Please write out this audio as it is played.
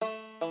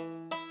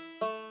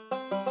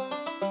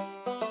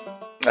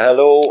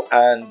Hello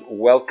and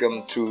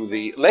welcome to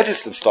the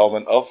latest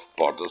installment of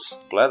Borders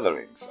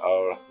Bletherings,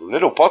 our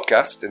little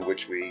podcast in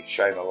which we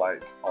shine a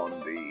light on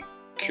the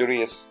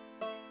curious,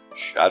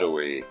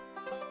 shadowy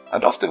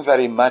and often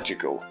very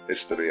magical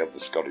history of the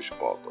Scottish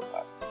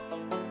borderlands.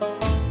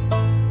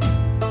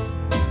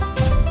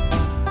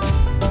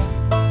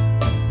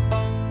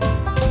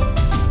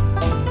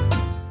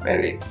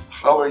 Mary,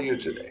 how are you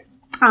today?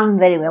 I'm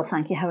very well,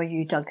 thank you. How are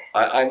you, Doug?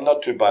 I'm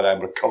not too bad. I'm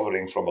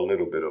recovering from a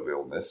little bit of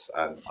illness,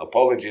 and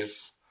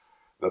apologies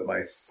that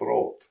my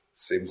throat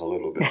seems a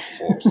little bit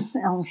hoarse.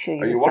 I'm sure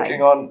you're Are you fine.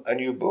 working on a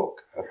new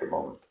book at the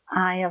moment?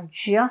 I have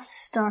just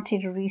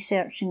started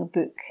researching a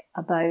book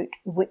about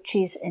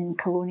witches in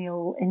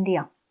colonial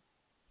India.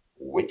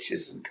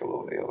 Witches in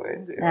colonial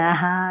India?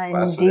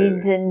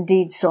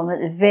 Indeed. So I'm at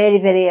the very,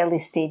 very early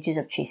stages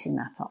of chasing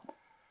that up.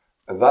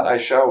 That I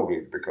shall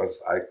read,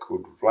 because I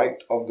could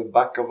write on the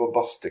back of a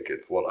bus ticket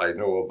what I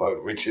know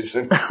about witches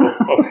in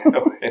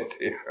colonial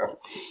India.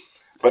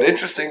 But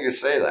interesting you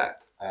say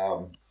that.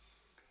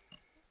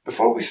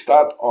 Before we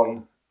start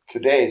on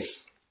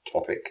today's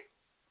topic,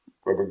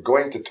 where we're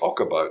going to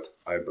talk about,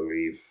 I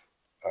believe,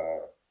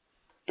 a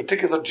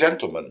particular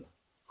gentleman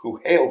who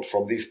hailed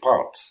from these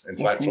parts, in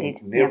fact, indeed.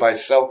 from nearby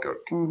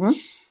Selkirk. Mm-hmm.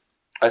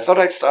 I thought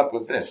I'd start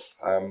with this.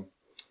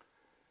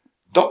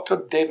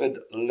 Dr. David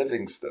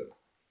Livingstone,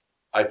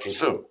 I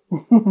presume,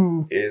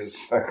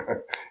 is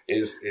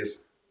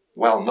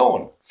well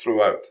known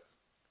throughout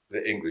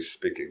the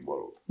English-speaking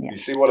world. Yeah. You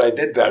see what I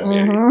did there,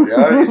 Mary? Mm-hmm.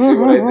 Yeah, you see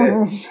what I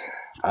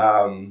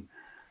did?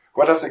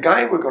 Whereas the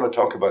guy we're going to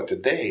talk about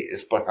today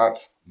is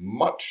perhaps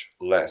much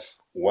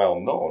less well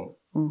known,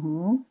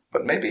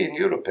 but maybe in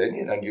your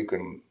opinion, and you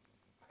can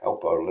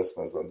help our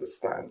listeners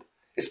understand,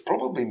 it's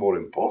probably more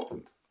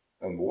important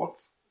and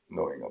worth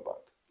knowing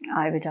about.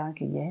 I would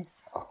argue,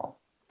 yes.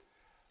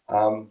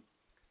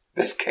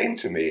 This came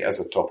to me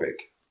as a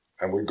topic,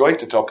 and we're going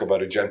to talk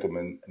about a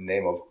gentleman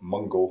named of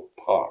Mungo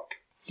Park.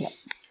 Yep.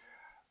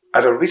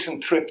 At a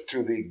recent trip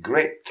to the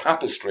Great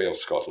Tapestry of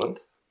Scotland,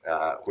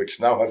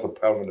 which now has a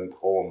permanent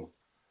home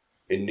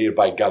in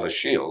nearby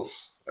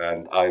Galashiels,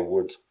 and I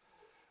would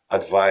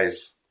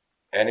advise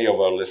any of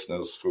our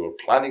listeners who are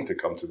planning to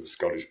come to the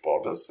Scottish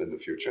borders in the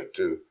future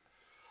to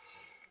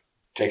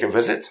take a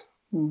visit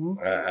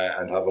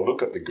and have a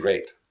look at the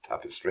Great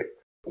Tapestry.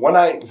 When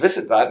I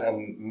visit that,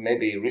 and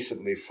maybe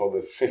recently for the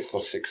 5th or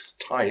 6th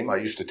time, I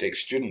used to take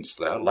students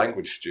there,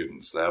 language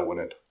students there, when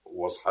it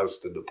was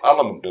housed in the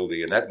Parliament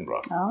building in Edinburgh.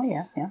 Oh,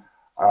 yeah.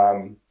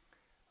 I'm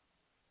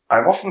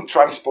often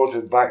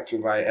transported back to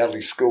my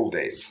early school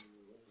days,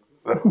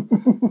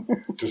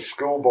 to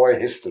schoolboy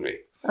history.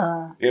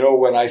 You know,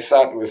 when I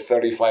sat with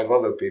 35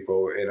 other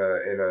people in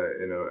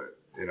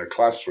a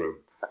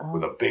classroom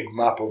with a big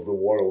map of the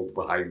world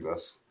behind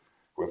us,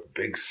 with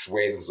big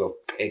swathes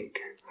of pink.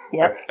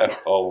 Yep.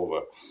 All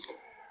over.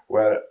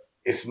 Where,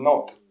 if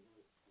not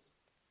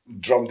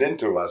drummed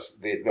into us,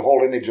 the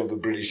whole image of the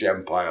British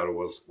Empire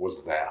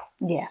was there.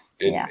 Yeah.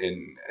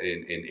 In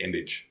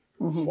image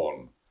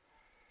form.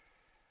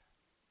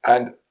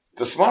 And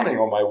this morning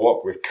on my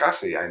walk with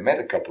Cassie, I met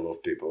a couple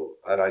of people,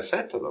 and I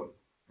said to them,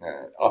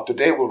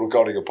 today we're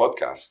recording a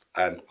podcast,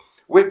 and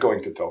we're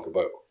going to talk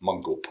about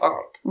Mungo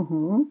Park.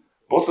 Mm-hmm.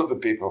 Both of the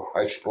people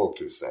I spoke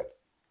to said,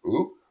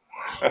 "Who?"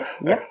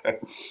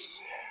 Yep.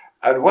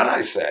 And when I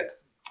said,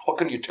 "What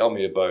can you tell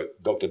me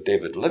about Dr.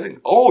 David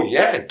Livingstone?" "Oh,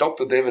 yeah,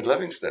 Dr. David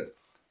Livingstone,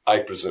 I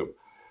presume."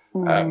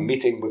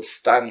 Meeting with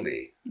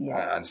Stanley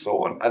and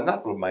so on. And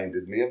that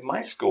reminded me of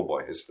my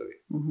schoolboy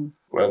history,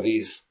 where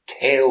these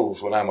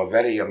tales, when I'm a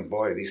very young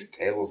boy, these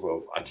tales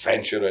of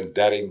adventure and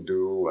daring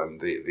do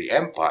and the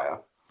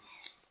empire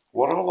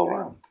were all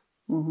around.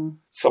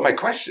 So my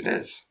question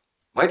is,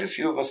 why do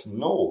few of us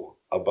know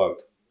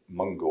about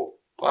Mungo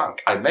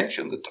Park? I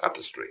mentioned the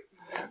tapestry.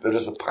 There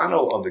is a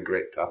panel on the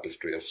Great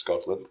Tapestry of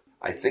Scotland.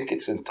 I think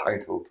it's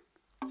entitled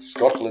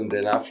Scotland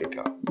in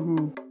Africa.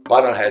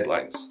 Banner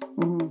headlines.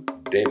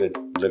 David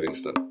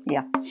Livingstone.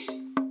 Yeah.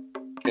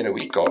 In a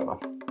wee corner,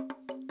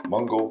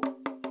 Mungo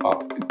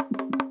Park.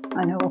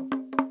 I know.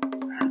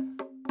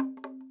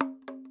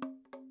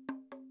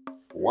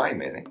 Why,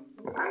 Mary?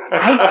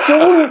 I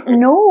don't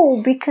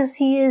know, because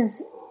he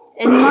is,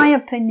 in my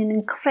opinion,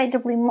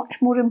 incredibly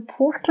much more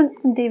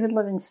important than David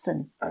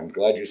Livingstone. I'm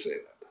glad you say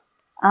that.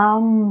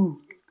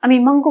 I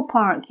mean, Mungo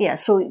Park, yeah,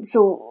 so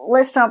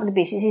let's start with the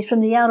basics. He's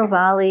from the Yarrow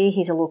Valley,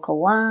 he's a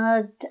local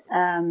lad,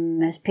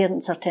 his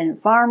parents are tenant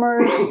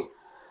farmers,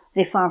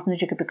 they farm from the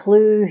Duke of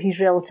Buccleuch, he's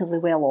relatively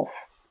well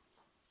off.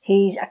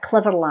 He's a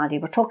clever laddie,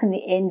 we're talking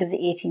the end of the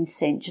 18th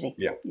century.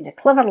 Yeah. He's a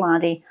clever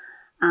laddie,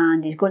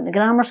 and he's going to the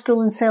grammar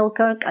school in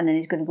Selkirk, and then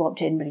he's going to go up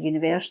to Edinburgh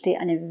University,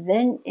 and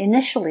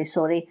initially,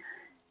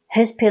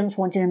 his parents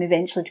wanted him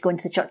eventually to go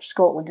into the Church of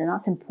Scotland, and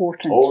that's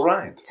important. Oh,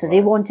 right. So they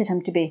wanted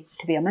him to be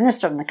a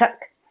minister in the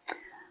kirk.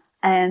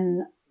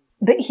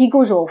 But he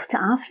goes off to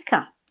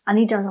Africa, and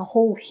he does a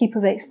whole heap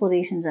of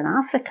explorations in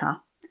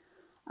Africa.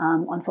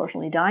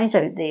 Unfortunately dies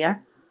out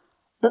there.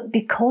 But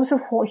because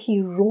of what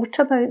he wrote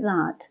about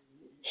that,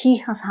 he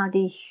has had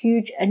a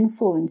huge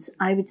influence,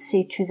 I would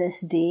say, to this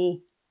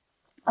day.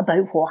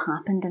 about what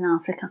happened in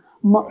Africa,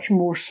 much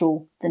more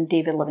so than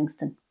David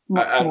Livingstone.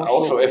 And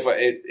also,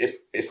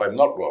 if I'm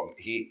not wrong,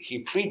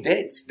 he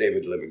predates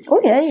David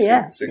Livingstone. Oh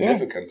yeah,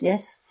 significantly.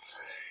 Yes.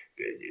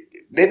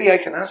 Maybe I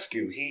can ask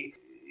you.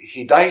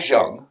 He dies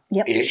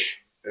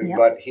young-ish,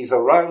 but he's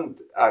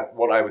around at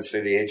what I would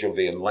say the age of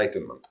the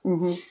Enlightenment.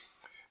 Mm-hmm.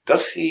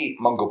 Does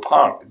Mungo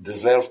Park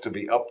deserve to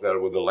be up there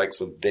with the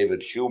likes of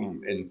David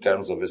Hume in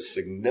terms of his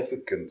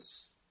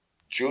significance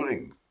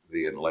during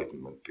the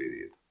Enlightenment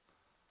period?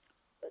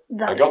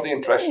 I got the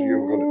impression you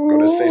were going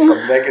to say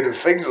some negative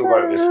things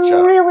about this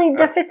chap. Really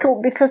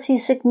difficult because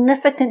he's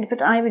significant,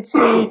 but I would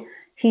say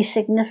he's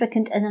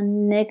significant in a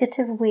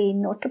negative way,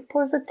 not a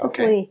positive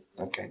way.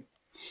 Okay.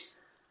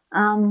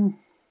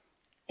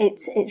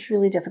 It's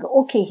really difficult.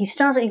 Okay, he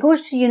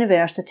goes to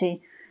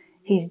university.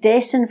 He's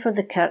destined for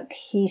the Kirk.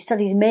 He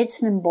studies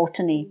medicine and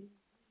botany,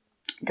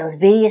 does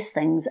various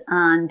things,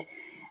 and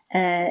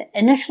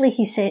initially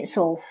he sets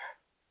off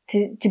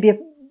to be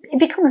he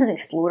becomes an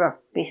explorer,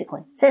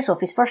 basically. Sets off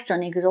his first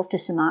journey, goes off to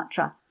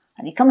Sumatra,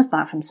 and he comes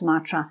back from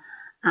Sumatra,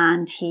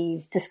 and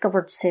he's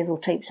discovered several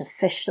types of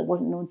fish that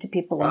wasn't known to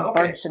people, and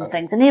birds and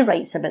things, and he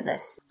writes about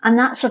this. And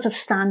that sort of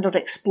standard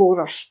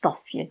explorer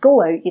stuff. You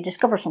go out, you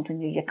discover something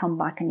new, you come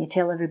back and you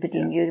tell everybody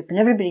in Europe, and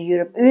everybody in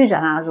Europe oohs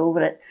and ahs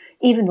over it,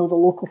 even though the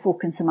local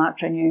folk in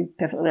Sumatra knew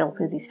perfectly well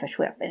who these fish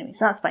were. Anyway,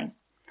 so that's fine.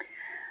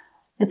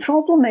 The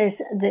problem is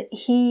that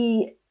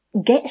he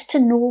gets to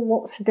know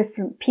lots of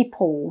different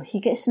people. He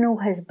gets to know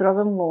his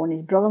brother-in-law, and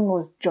his brother-in-law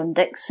is John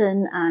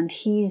Dixon, and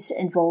he's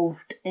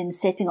involved in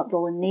setting up the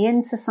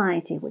Linnaean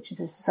Society, which is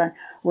this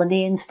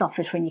Linnaean stuff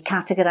is when you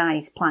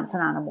categorise plants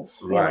and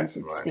animals,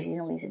 species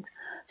and all these things.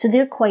 So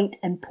they're quite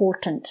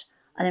important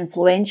and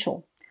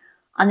influential.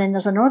 And then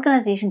there's an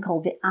organisation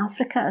called the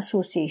Africa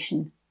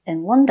Association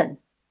in London.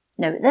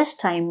 Now, at this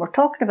time, we're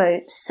talking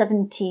about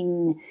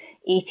 1780s,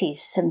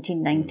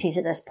 1790s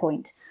at this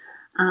point.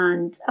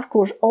 And, of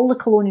course, all the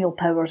colonial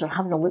powers are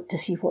having a look to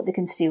see what they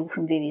can steal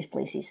from various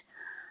places.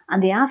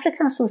 And the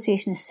African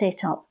Association is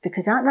set up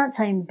because at that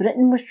time,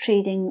 Britain was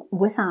trading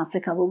with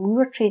Africa, but we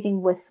were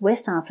trading with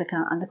West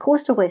Africa and the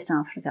coast of West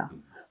Africa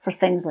for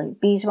things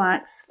like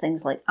beeswax,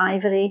 things like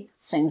ivory,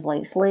 things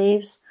like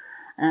slaves.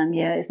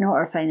 It's not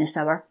our finest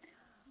hour.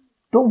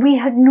 But we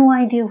had no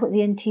idea what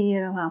the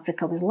interior of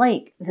Africa was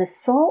like. The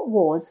thought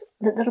was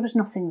that there was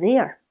nothing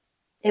there.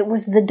 It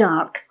was the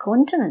dark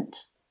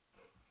continent.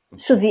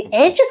 So the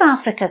edge of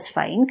Africa's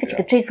fine, because you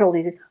could trade for all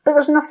these, but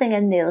there's nothing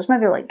in there. There's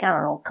maybe a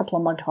couple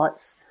of mud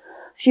huts,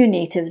 a few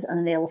natives and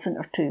an elephant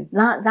or two.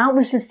 That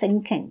was the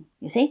thinking,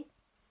 you see.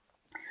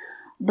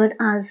 But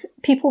as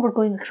people were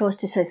going across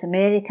to South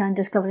America and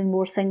discovering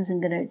more things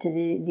and going out to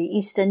the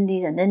East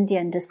Indies and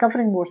India and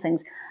discovering more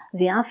things,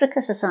 the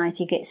Africa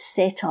Society gets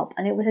set up,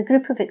 and it was a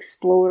group of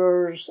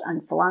explorers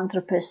and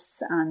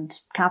philanthropists and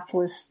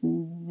capitalists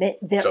and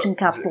virgin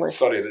capitalists.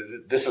 Sorry,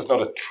 this is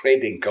not a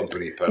trading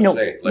company per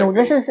se. No,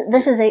 this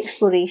is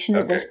exploration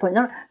at this point.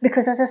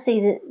 Because as I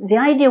say, the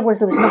idea was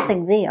there was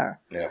nothing there,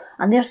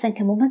 and they're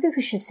thinking, well, maybe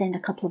we should send a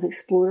couple of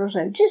explorers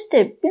out just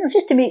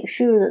to make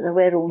sure that there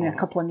were only a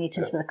couple of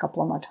natives with a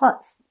couple of mud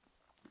huts.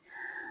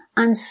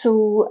 And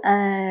so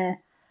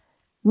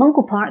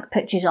Mungo Park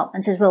pitches up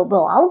and says, well,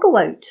 I'll go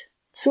out.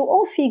 So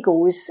off he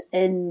goes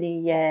in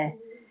the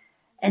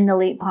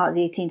late part of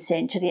the 18th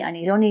century, and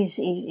he's on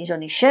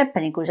his ship,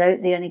 and he goes out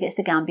there and he gets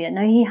to Gambia.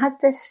 Now, he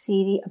had this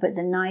theory about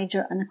the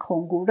Niger and the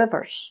Congo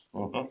rivers,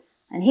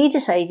 and he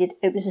decided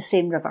it was the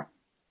same river,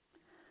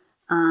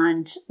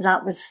 and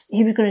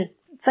he was going to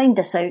find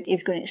this out. He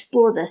was going to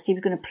explore this. He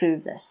was going to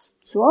prove this.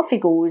 So off he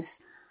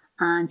goes,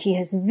 and he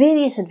has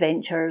various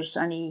adventures,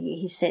 and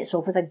he sets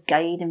off with a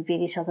guide and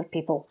various other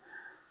people.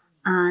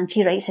 And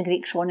he writes a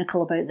great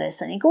chronicle about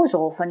this, and he goes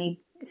off and he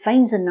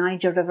finds the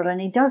Niger River, and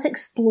he does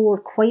explore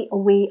quite a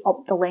way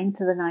up the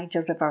length of the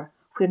Niger River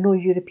where no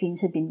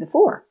Europeans had been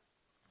before.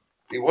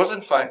 He was,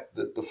 in fact,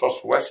 the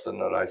first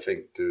Westerner, I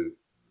think, to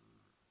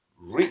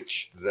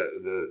reach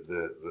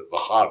the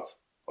heart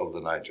of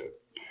the Niger.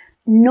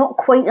 Not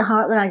quite the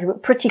heart of the Niger,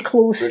 but pretty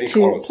close to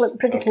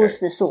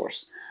the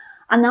source.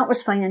 And that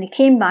was fine. And he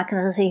came back, and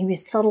as I say, he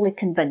was thoroughly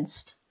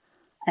convinced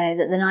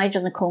that the Niger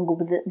and the Congo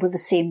were the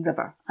same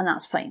river, and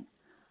that's fine.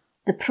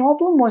 The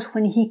problem was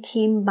when he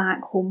came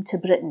back home to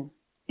Britain,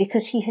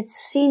 because he had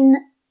seen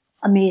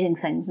amazing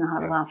things in the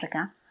heart of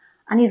Africa,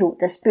 and he wrote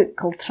this book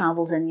called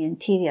Travels in the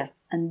Interior.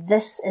 And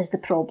this is the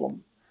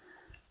problem.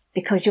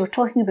 Because you were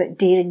talking about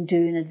daring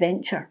do and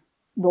adventure.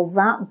 Well,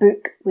 that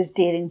book was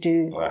daring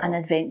do and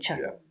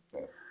adventure.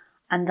 Yeah.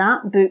 And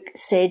that book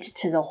said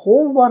to the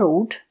whole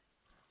world,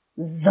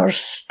 there's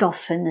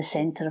stuff in the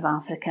centre of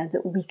Africa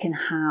that we can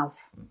have.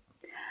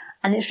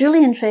 And it's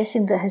really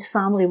interesting that his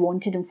family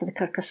wanted him for the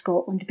Kirk of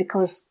Scotland,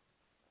 because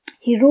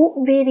he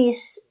wrote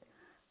various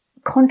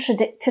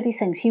contradictory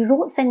things. He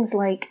wrote things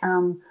like,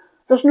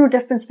 there's no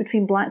difference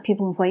between black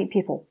people and white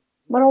people.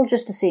 We're all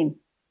just the same.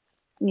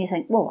 And you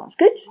think, well, that's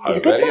good. He's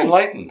a good guy.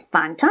 Enlightened.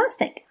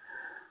 Fantastic.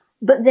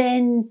 But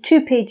then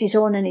 2 pages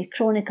on in his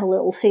chronicle,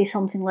 it'll say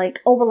something like,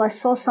 oh, well, I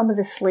saw some of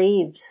the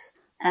slaves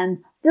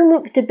and they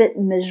looked a bit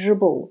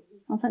miserable.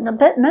 I think a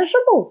bit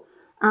miserable.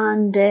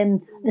 And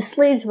the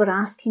slaves were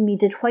asking me,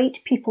 did white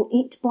people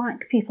eat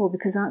black people?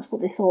 Because that's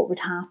what they thought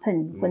would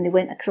happen when they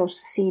went across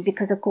the sea.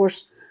 Because, of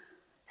course,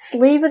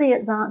 slavery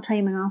at that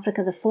time in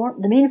Africa,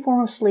 the main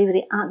form of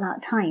slavery at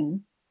that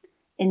time,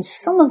 in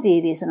some of the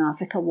areas in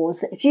Africa,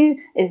 was that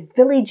if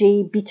village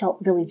A beat up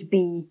village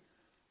B,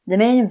 the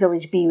men in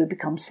village B would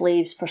become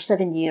slaves for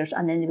 7 years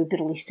and then they would be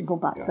released to go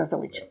back to their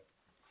village.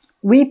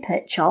 We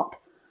pitch up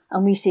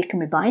and we say, can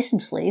we buy some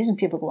slaves? And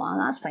people go,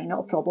 that's fine,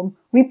 not a problem.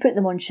 We put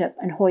them on ship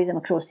and hoy them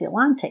across the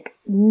Atlantic,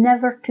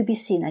 never to be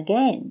seen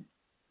again.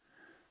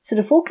 So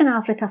the folk in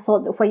Africa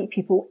thought that white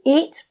people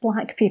ate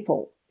black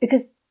people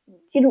because,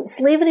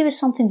 slavery was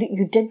something that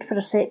you did for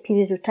a set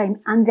period of time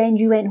and then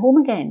you went home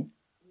again.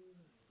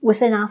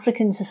 Within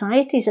African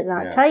societies at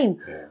that time,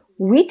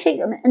 we take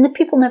them, and the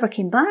people never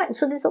came back.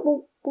 So they thought,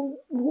 well,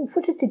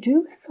 what did they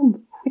do with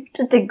them? Where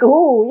did they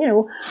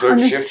go? So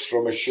it shifts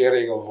from a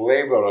sharing of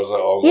labour as it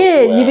almost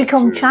you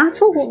become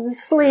chattel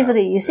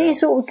slavery, you see.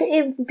 So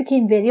it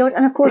became very odd.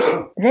 And of course,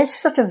 this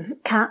sort of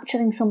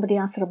capturing somebody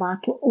after a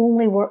battle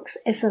only works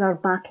if there are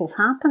battles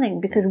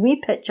happening, because we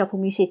pitch up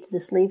and we say to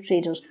the slave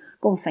traders,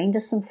 go and find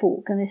us some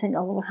folk. And they think,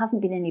 there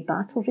haven't been any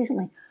battles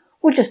recently.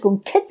 We'll just go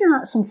and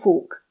kidnap some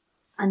folk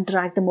and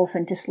drag them off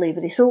into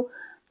slavery. So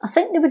I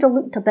think they would have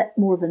looked a bit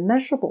more than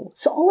miserable.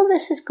 So all of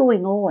this is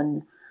going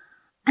on.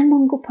 And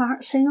Mungo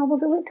Park saying,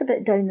 they looked a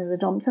bit down in the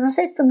dumps. And I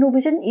said to them, no, we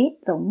didn't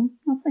eat them.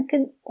 I'm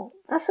thinking,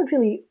 that's a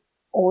really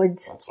odd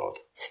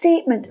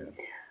statement. Yeah.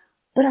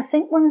 But I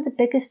think one of the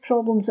biggest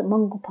problems at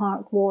Mungo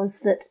Park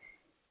was that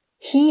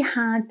he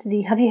had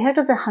have you heard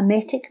of the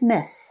Hermetic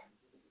myth?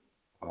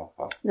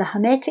 The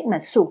Hermetic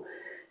myth. So,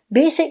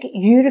 basic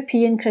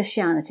European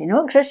Christianity,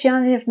 not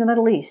Christianity from the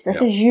Middle East.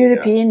 This is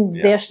European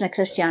version of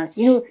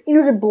Christianity. You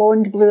know the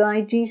blonde,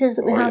 blue-eyed Jesus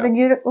that we have in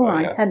Europe?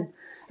 Him.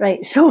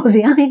 Right, so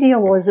the idea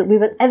was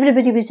that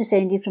everybody was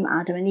descended from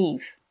Adam and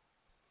Eve.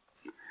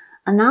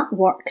 And that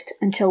worked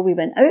until we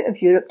went out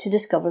of Europe to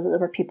discover that there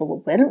were people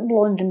that weren't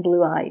blonde and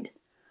blue-eyed.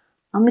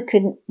 And we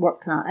couldn't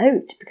work that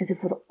out, because if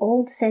we're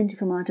all descended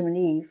from Adam and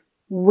Eve,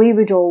 we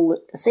would all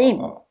look the same.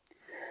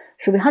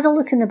 So we had a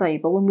look in the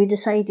Bible and we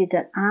decided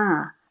that,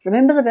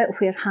 remember the bit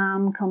where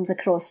Ham comes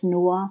across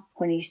Noah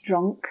when he's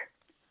drunk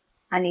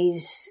and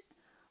he's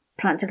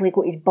practically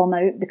got his bum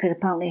out because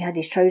apparently he had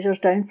his trousers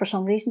down for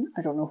some reason?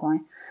 I don't know why.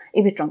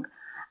 He was drunk.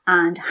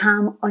 And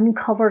Ham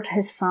uncovered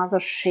his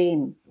father's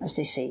shame, as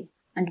they say.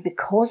 And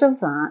because of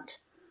that,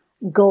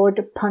 God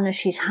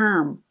punishes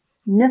Ham.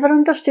 Never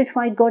understood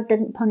why God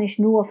didn't punish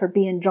Noah for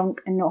being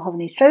drunk and not having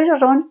his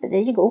trousers on, but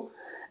there you go.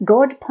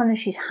 God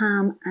punishes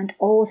Ham and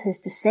all of his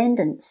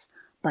descendants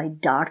by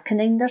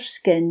darkening their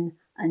skin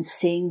and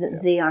saying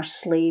that they are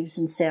slaves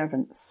and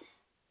servants.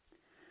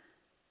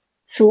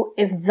 So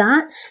if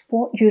that's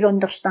what your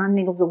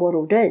understanding of the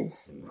world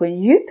is,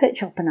 when you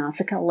pitch up in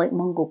Africa like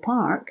Mungo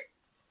Park,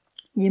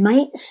 you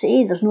might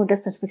say there's no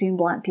difference between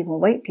black people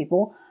and white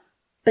people,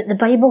 but the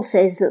Bible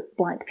says that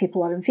black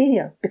people are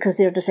inferior because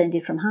they're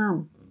descended from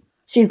Ham.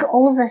 So you've got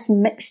all of this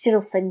mixture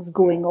of things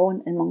going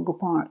on in Mungo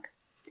Park.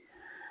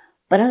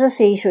 But as I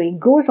say, so he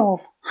goes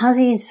off, has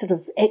his sort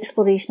of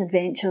exploration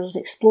adventures,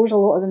 explores a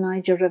lot of the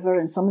Niger River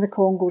and some of the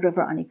Congo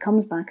River, and he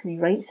comes back and he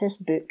writes this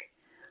book,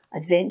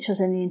 Adventures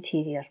in the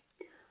Interior.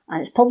 And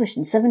it's published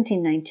in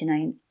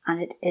 1799,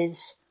 and it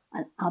is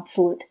an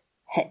absolute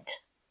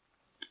hit.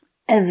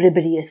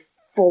 Everybody is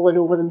falling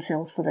over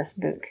themselves for this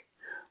book.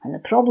 And the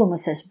problem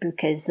with this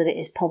book is that it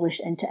is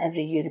published into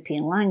every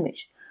European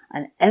language.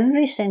 And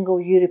every single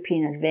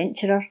European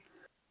adventurer,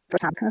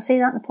 can I say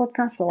that in the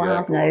podcast? Well, I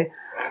have now.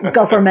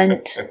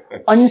 Government,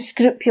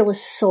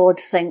 unscrupulous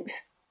sod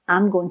thinks,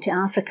 I'm going to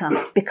Africa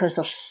because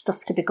there's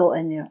stuff to be got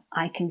in there.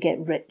 I can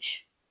get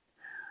rich.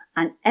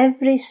 And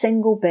every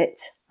single bit,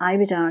 I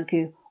would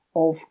argue,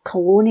 of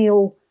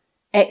colonial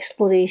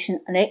exploration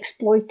and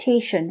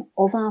exploitation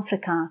of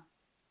Africa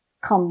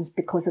comes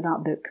because of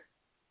that book.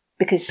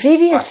 Because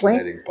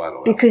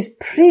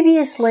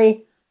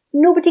previously,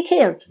 nobody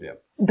cared. Yeah.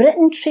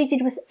 Britain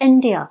traded with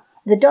India.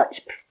 The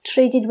Dutch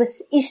traded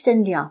with East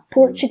India.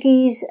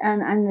 Portuguese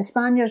and the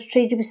Spaniards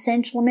traded with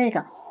Central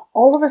America.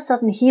 All of a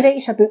sudden, he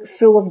writes a book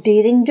full of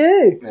daring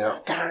do. Yeah.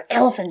 There are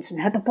elephants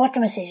and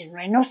hippopotamuses and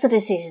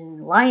rhinoceroses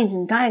and lions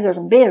and tigers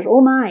and bears,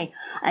 oh my.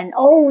 And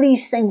all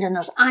these things, and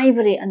there's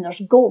ivory and there's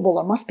gold. Well,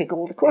 there must be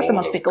gold. Of course there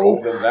must be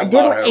gold.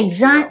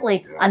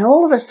 Exactly. Yeah. And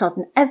all of a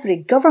sudden, every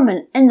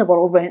government in the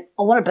world went,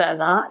 I want a bit of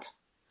that.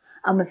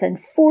 And within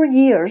 4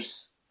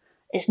 years,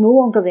 it's no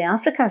longer the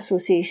Africa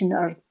Association that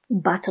are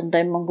battering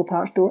down Mungo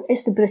Park's door.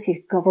 It's the British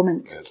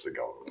government. It's the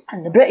government.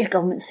 And the British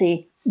government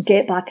say,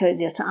 get back out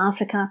there to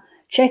Africa,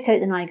 check out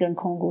the Niger and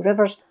Congo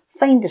rivers,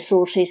 find the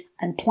sources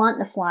and plant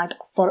the flag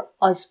for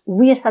us.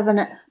 We're having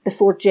it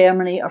before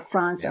Germany or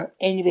France or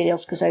anybody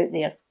else goes out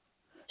there.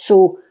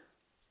 So,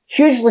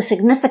 hugely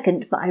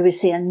significant, but I would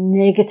say a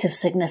negative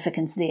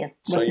significance there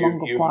with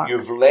Mungo Park.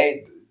 You've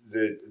laid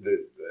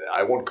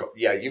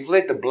you've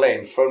laid the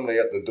blame firmly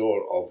at the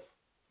door of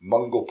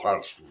Mungo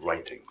Park's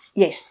writings.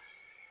 Yes.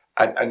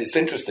 And it's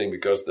interesting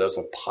because there's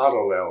a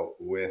parallel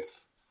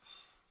with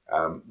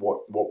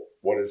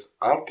what is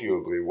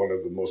arguably one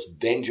of the most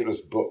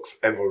dangerous books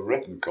ever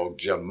written, called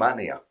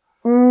Germania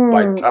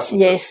by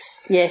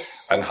Tacitus.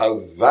 Yes. And how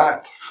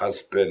that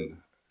has been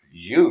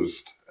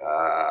used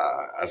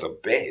as a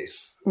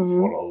base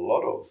for a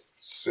lot of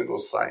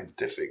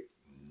pseudoscientific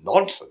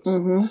nonsense.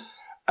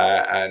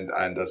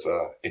 And as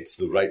it's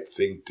the right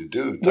thing to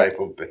do type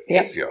of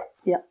behavior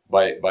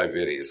by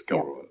various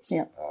governments.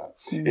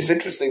 It's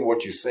interesting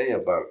what you say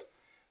about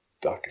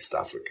Darkest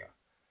Africa,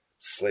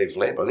 slave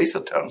labor. These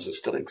are terms that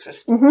still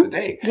exist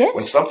today. Yes.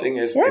 When something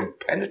is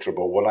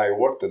impenetrable, when I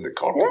worked in the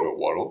corporate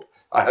world,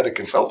 I had a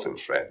consultant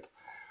friend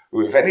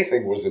who, if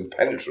anything was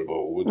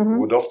impenetrable,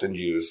 would often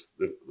use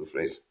the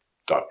phrase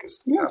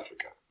Darkest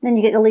Africa. Then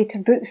you get the later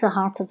books, The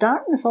Heart of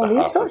Darkness, all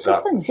these sorts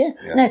of things.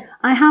 Now,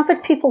 I have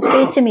had people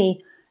say to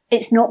me,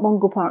 it's not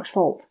Mungo Park's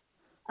fault,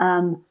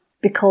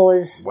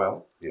 because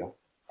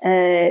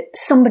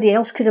somebody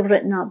else could have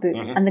written that book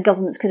and the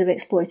governments could have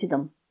exploited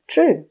them.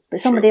 True, but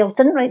somebody else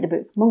didn't write the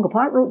book. Mungo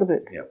Park wrote the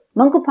book.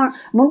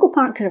 Mungo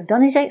Park could have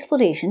done his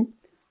exploration,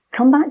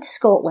 come back to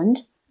Scotland,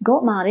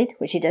 got married,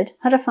 which he did,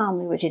 had a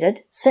family, which he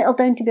did, settled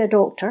down to be a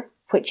doctor,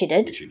 which he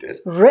did,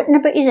 written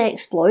about his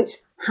exploits,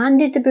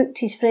 handed the book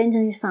to his friends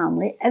and his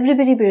family,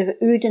 everybody would have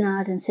oohed and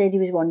ahed and said he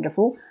was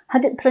wonderful,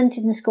 had it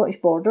printed in the Scottish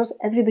Borders,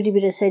 everybody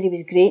would have said he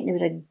was great, and they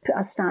would have put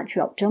a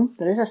statue up to him.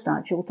 There is a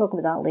statue, we'll talk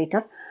about that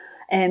later.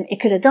 He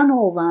could have done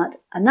all that,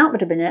 and that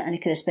would have been it, and he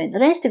could have spent the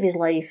rest of his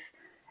life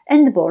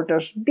in the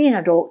Borders, being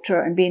a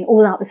doctor and being,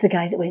 that was the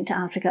guy that went to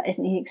Africa,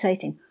 isn't he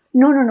exciting?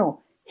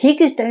 No. He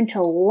goes down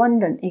to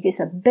London, he gets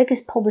the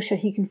biggest publisher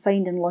he can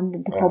find in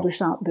London to publish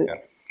that book.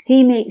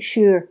 He makes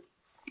sure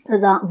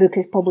that book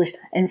is published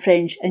in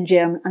French and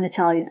German and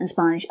Italian and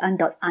Spanish and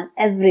Dutch and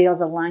every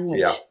other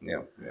language.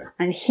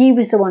 And he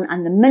was the one,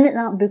 and the minute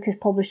that book is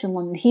published in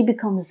London, he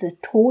becomes the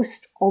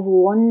toast of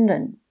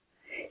London.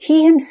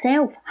 He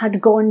himself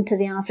had gone to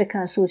the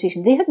Africa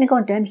Association. They hadn't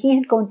gone to him, he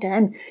had gone to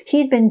him. He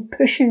had been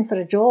pushing for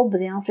a job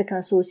with the Africa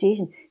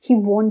Association. He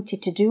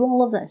wanted to do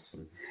all of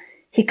this.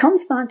 He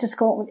comes back to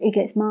Scotland, he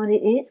gets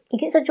married, he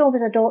gets a job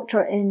as a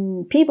doctor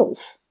in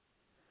Peebles.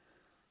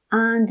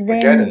 And then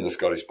Again in the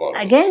Scottish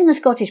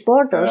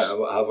Borders.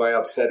 Have I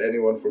upset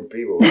anyone from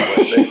Peebles?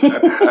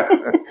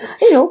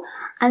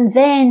 And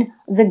then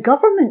the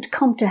government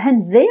come to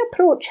him, they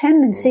approach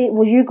him and say,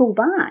 will you go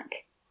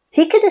back?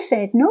 He could have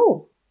said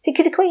no. He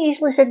could have quite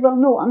easily said, well,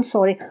 no, I'm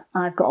sorry,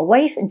 I've got a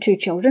wife and 2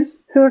 children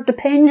who are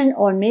dependent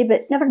on me,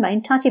 but never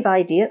mind, tatty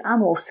bye dear,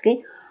 I'm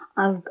offski.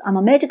 I'm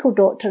a medical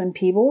doctor in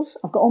Peebles.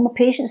 I've got all my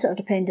patients that are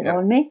dependent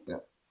on me.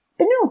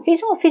 But no,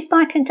 he's off, he's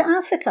back into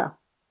Africa.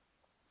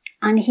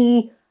 And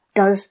he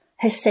does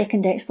his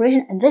second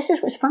exploration. And this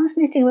is what's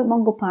fascinating about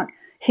Mungo Park.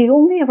 He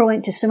only ever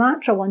went to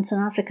Sumatra once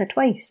and Africa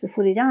twice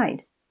before he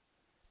died.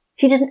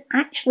 He didn't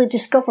actually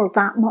discover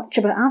that much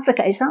about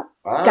Africa. It's that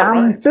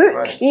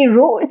book he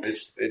wrote.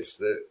 It's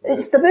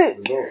the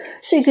book.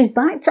 So he goes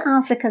back to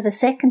Africa the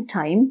second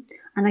time,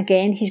 and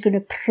again he's going to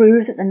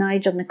prove that the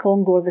Niger and the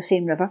Congo are the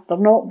same river. They're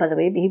not, by the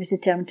way, but he was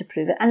determined to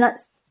prove it. And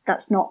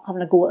that's not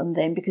having a go at him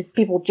then, because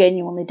people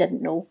genuinely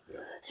didn't know.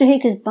 So he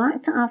goes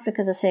back to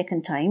Africa the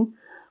second time,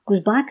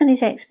 goes back on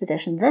his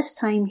expedition. This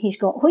time he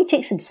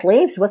takes some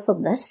slaves with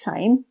him this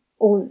time.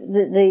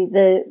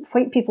 The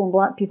white people and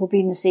black people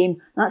being the same,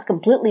 that's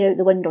completely out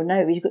the window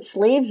now. He's got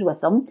slaves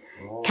with him,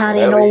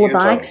 carrying all the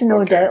bags,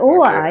 no doubt.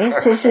 Aye.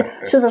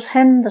 So there's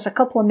him, there's a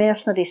couple of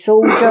mercenary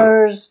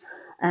soldiers,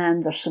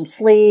 there's some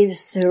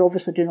slaves who are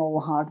obviously doing all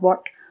the hard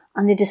work,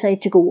 and they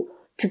decide to go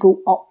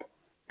up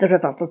the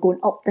river. They're going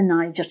up the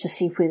Niger to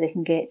see where they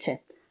can get to.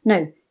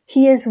 Now,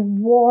 he is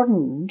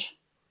warned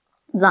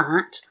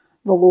that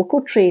the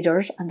local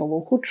traders and the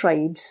local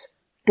tribes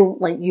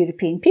don't like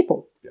European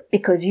people.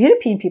 Because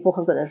European people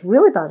have got this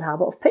really bad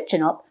habit of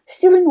pitching up,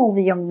 stealing all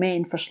the young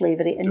men for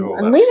slavery and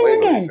leaving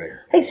again.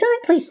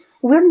 Exactly.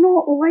 We're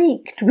not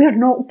liked. We're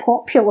not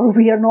popular.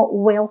 We are not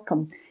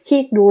welcome. He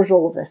ignores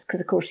all of this because,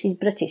 of course, he's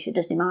British. It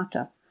doesn't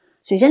matter.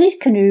 So he's in his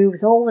canoe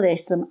with all the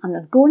rest of them, and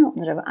they're going up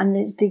the river. And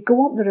as they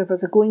go up the river,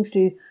 they're going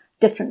through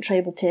different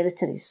tribal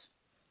territories.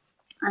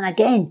 And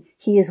again,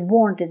 he is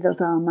warned.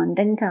 There's a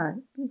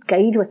Mandinka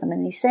guide with him,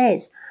 and he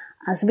says,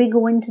 as we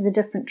go into the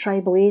different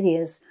tribal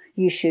areas,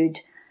 you should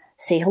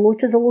say hello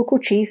to the local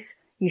chief.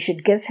 You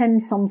should give him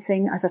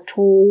something as a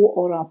toll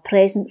or a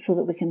present so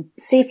that we can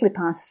safely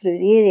pass through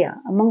the area.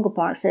 And Mungo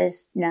Park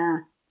says, nah,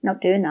 not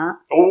doing that.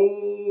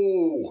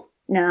 Oh!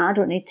 Nah, I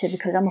don't need to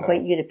because I'm a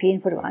white European.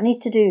 What do I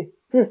need to do?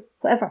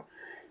 Whatever.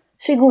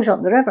 So he goes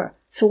up the river.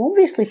 So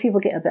obviously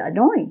people get a bit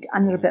annoyed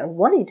and they're a bit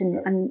worried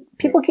and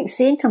people keep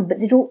saying to him, but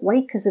they don't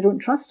like us, they don't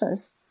trust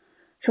us.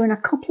 So in a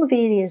couple of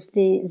areas,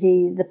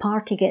 the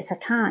party gets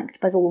attacked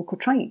by the local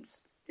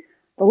tribes.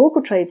 The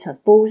local tribes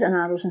have bows and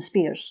arrows and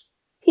spears.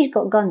 He's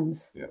got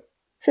guns.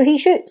 So he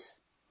shoots.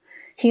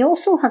 He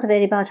also has a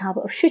very bad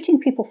habit of shooting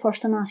people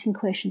first and asking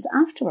questions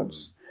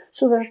afterwards.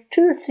 So there's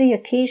 2 or 3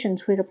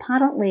 occasions where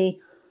apparently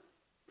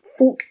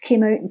folk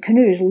came out in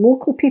canoes,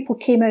 local people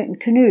came out in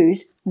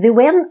canoes, they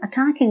weren't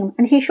attacking him,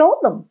 and he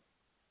shot them.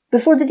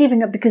 Before they'd even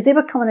know, because they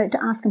were coming out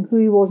to ask him who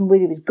he was and where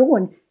he was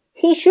going,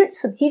 he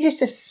shoots them. He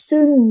just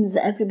assumes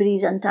that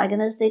everybody's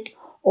antagonistic,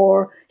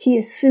 or he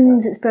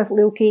assumes it's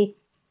perfectly okay,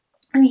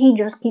 and he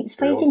just keeps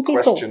fighting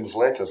people. Questions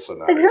later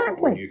scenario.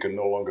 Exactly. When you can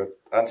no longer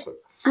answer.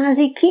 And as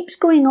he keeps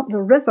going up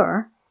the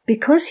river,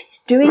 because he's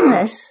doing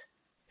this,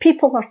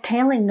 people are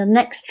telling the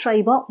next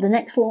tribe up, the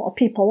next lot of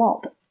people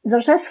up,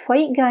 there's this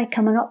white guy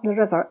coming up the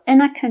river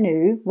in a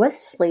canoe with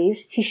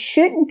slaves. He's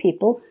shooting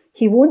people.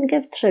 He won't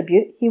give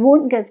tribute. He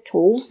won't give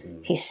tolls.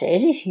 He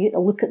says he's here to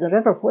look at the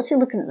river. What's he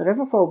looking at the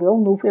river for? We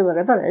all know where the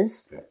river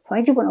is. Yeah.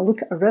 Why do you want to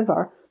look at a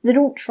river? They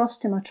don't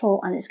trust him at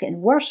all, and it's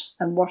getting worse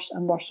and worse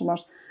and worse and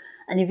worse.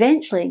 And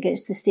eventually it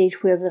gets to the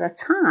stage where they're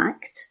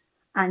attacked,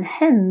 and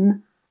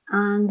him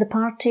and the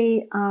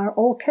party are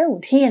all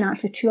killed. He and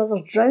actually 2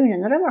 others drown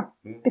in the river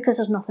because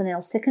there's nothing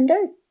else they can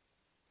do.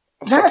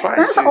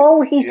 That's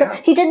all he's done.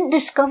 He didn't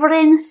discover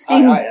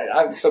anything.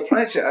 I'm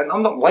surprised, and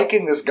I'm not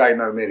liking this guy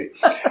now, Mary.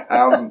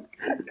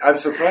 I'm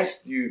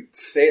surprised you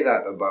say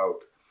that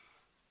about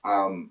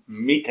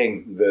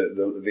meeting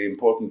the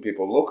important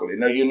people locally.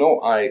 Now, you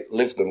know, I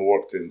lived and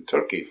worked in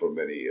Turkey for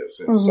many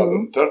years, in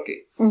southern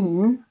Turkey,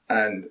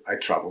 and I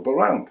travelled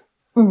around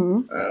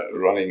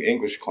running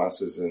English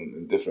classes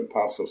in different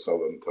parts of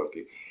southern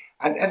Turkey.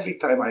 And every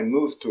time I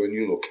moved to a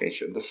new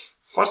location, the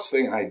first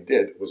thing I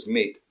did was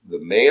meet the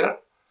mayor,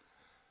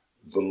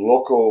 the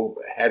local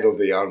head of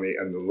the army,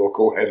 and the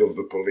local head of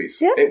the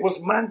police. Yeah. It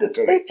was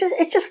mandatory.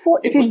 It's just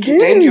what you do. It was too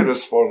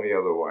dangerous for me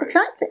otherwise.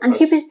 Exactly. And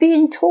he was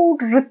being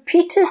told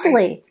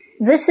repeatedly,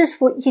 this is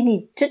what you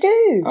need to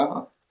do.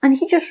 Uh-huh. And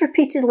he just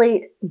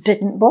repeatedly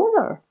didn't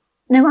bother.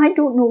 Now, I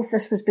don't know if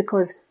this was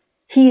because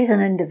he as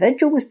an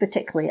individual was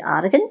particularly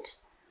arrogant,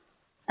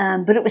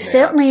 but it was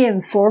certainly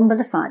informed by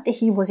the fact that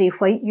he was a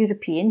white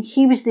European.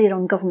 He was there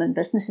on government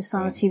business as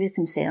far as he was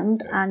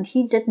concerned, and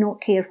he did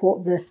not care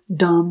what the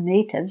damn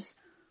natives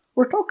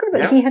were talking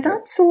about. He had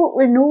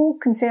absolutely no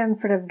concern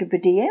for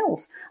everybody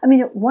else. I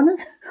mean, one of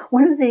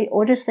the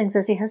oddest things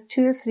is he has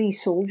 2 or 3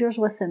 soldiers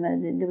with him,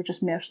 and they were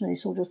just mercenary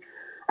soldiers,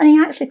 and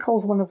he actually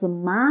calls one of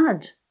them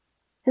mad.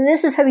 And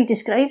this is how he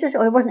describes it.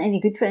 Oh, he wasn't any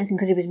good for anything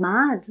because he was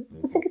mad.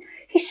 I'm thinking,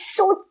 he's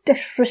so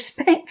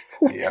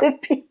disrespectful to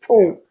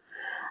people. Yeah.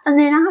 And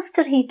then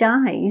after he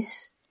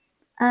dies,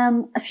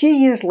 a few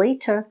years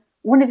later,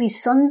 one of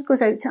his sons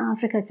goes out to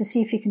Africa to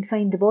see if he can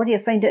find the body or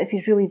find out if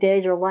he's really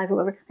dead or alive or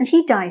whatever, and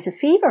he dies of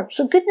fever.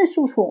 So goodness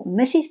knows what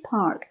Mrs.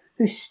 Park,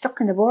 who's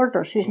stuck in the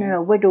borders, who's now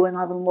a widow and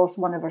having lost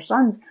one of her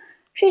sons,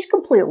 she's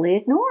completely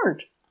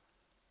ignored.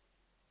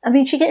 I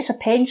mean, she gets a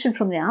pension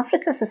from the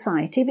Africa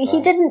Society, but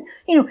he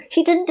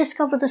didn't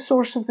discover the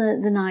source of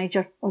the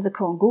Niger or the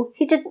Congo.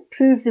 He didn't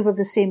prove they were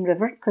the same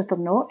river, because they're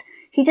not.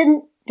 He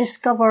didn't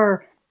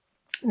discover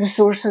the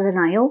source of the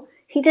Nile.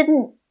 He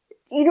didn't,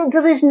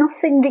 there is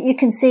nothing that you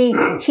can say,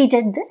 he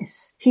did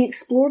this. He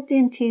explored the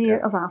interior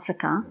of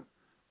Africa,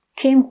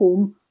 came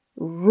home,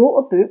 wrote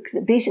a book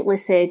that basically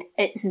said,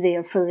 it's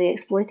there for the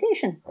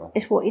exploitation.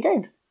 It's what he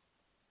did.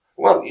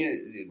 Well,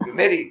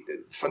 Mary,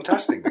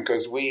 fantastic,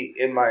 because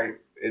in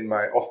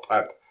my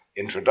off-pad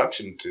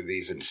introduction to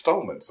these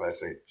installments, I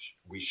say,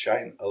 we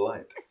shine a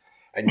light.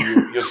 And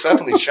you're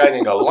certainly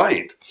shining a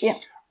light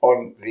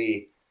on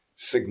the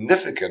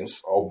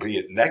significance,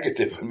 albeit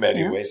negative in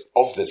many ways,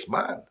 of this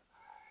man.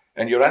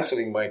 And you're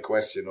answering my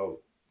question of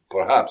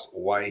perhaps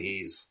why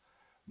he's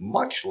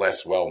much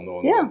less well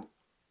known. Yeah,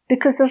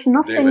 because there's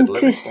nothing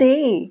to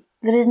say.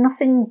 There is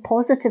nothing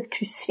positive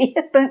to say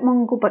about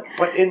Mungo. But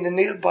in the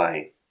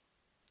nearby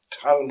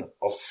town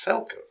of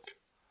Selkirk,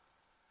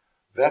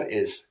 there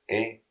is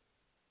a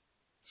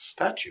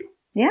statue.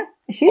 Yeah,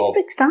 a huge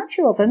big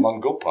statue of him.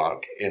 Mungo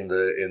Park in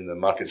the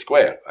Market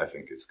Square, I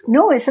think it's called.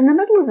 No, it's in the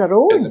middle of the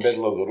road. In the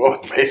middle of the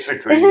road,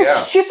 basically. It's the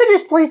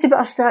stupidest place to put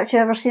a statue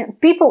I've ever seen.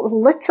 People,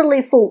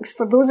 literally folks,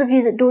 for those of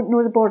you that don't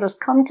know the borders,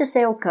 come to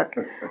Selkirk,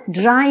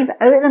 drive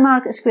out of the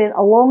Market Square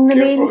along the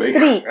main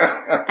street,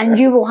 and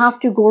you will have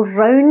to go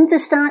round the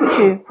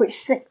statue,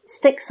 which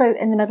sticks out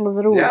in the middle of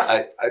the road.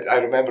 Yeah, I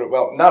remember it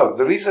well. Now,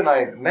 the reason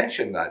I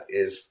mentioned that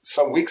is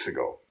some weeks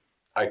ago,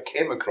 I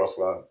came across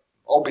a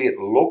albeit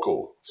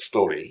local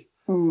story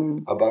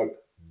about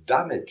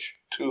damage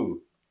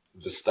to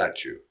the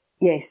statue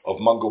of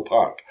Mungo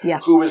Park,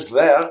 who was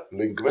there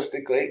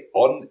linguistically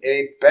on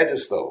a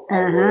pedestal.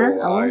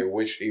 I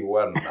wish he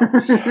weren't.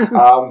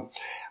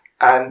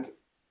 And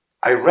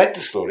I read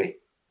the story,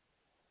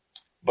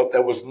 but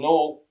there was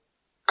no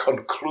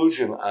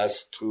conclusion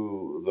as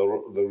to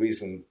the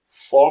reason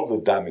for the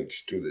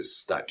damage to this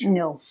statue.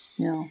 No.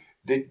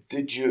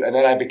 Did you? And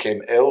then I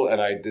became ill, and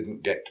I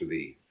didn't get to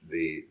the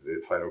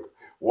final.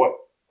 What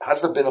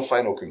has there been a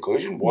final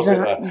conclusion? Was it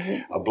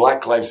a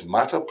Black Lives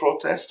Matter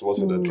protest?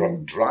 Was it a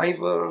drunk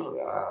driver?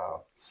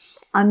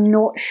 I'm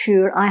not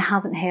sure. I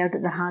haven't heard that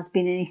there has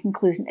been any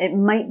conclusion. It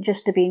might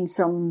just have been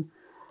some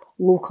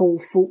local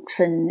folks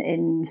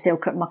in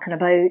Selkirk mucking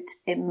about.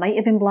 It might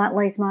have been Black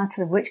Lives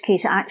Matter, in which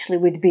case it actually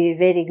would be a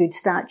very good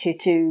statue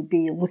to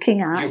be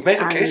looking at. You've made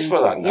a case for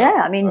that now.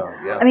 Yeah,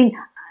 I mean,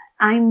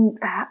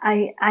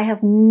 I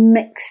have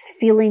mixed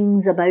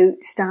feelings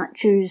about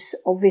statues.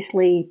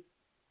 Obviously,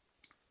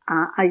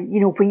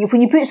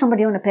 when you put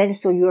somebody on a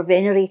pedestal, you are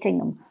venerating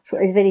them. So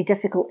it's very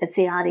difficult if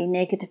they are a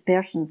negative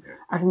person,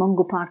 as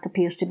Mungo Park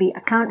appears to be. I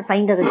can't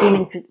find a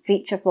redeeming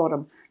feature for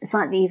him. The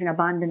fact that he even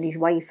abandoned his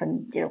wife,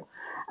 and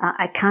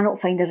I cannot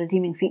find a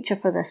redeeming feature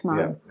for this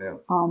man.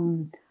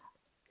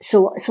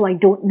 So I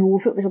don't know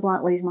if it was a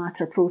Black Lives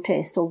Matter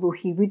protest, although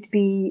he would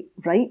be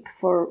ripe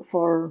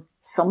for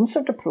some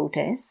sort of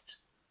protest.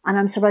 And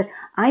I'm surprised.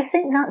 I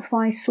think that's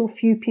why so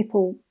few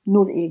people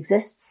know that he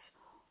exists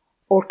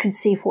or can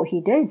say what he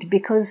did,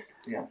 because,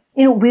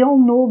 we all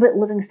know about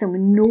Livingstone. We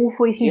know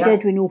what he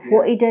did. We know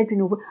what he did.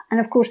 And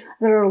of course,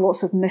 there are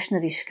lots of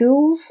missionary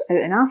schools out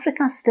in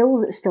Africa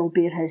that still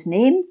bear his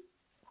name.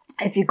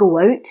 If you go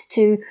out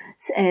to,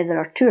 there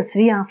are 2 or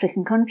 3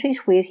 African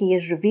countries where he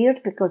is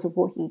revered because of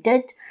what he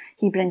did.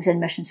 He brings in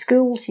mission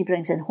schools. He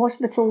brings in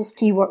hospitals.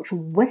 He works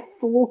with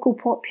the local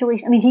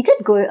population. I mean, he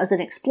did go out as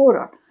an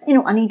explorer,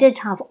 and he did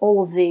have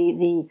all of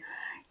the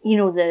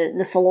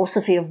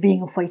philosophy of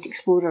being a white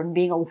explorer and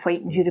being all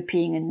white and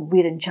European and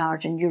we're in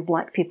charge and you're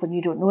black people and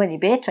you don't know any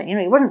better.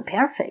 He wasn't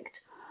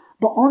perfect.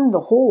 But on the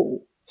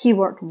whole, he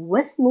worked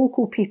with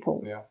local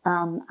people.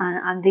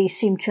 And they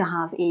seem to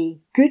have a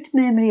good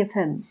memory of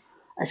him.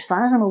 As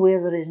far as I'm aware,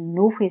 there is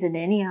nowhere in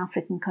any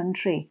African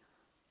country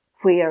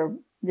where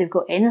they've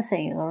got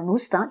anything. There are no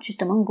statues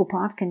to Mungo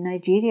Park in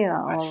Nigeria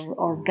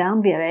or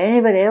Gambia or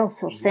anywhere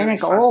else, or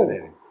Senegal.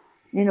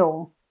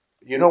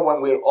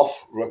 When we're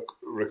off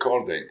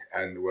recording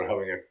and we're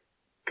having a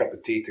cup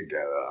of tea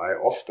together, I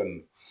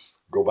often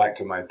go back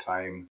to my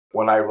time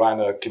when I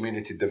ran a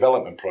community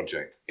development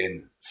project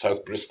in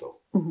South Bristol.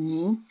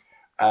 Mm-hmm.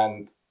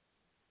 And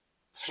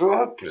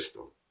throughout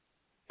Bristol,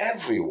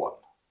 everyone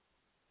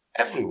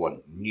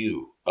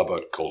knew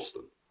about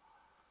Colston.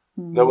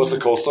 Mm-hmm. There was the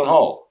Colston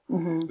Hall.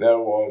 Mm-hmm. There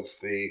was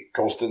the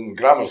Colston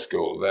Grammar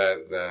School. There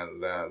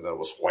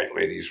was White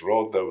Ladies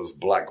Road. There was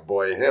Black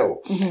Boy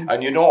Hill. Mm-hmm.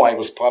 And I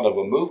was part of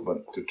a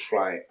movement to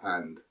try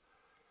and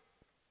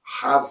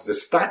have the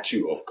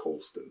statue of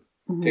Colston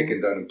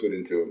taken down and put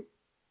into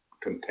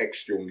a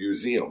contextual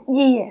museum.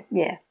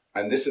 Yeah.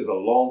 And this is a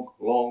long,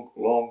 long,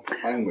 long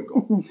time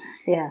ago.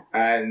 Yeah.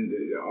 And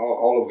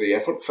all of the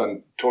efforts,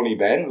 and Tony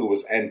Benn, who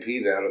was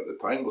MP there at the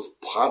time, was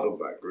part of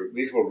that group.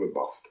 These were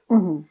rebuffed.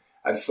 Mm-hmm.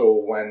 And so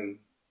when,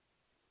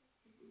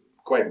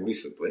 quite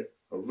recently,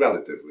 or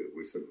relatively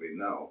recently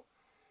now,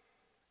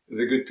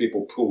 the good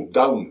people pulled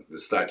down the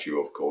statue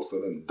of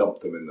Colston and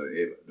dumped him in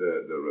the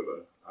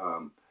river,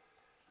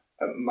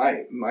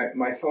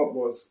 my thought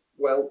was,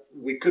 well,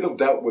 we could have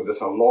dealt with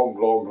this a long,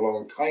 long,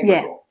 long time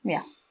ago.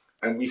 Yeah.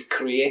 And we've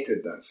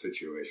created that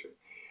situation.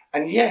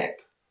 And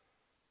yet,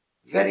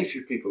 very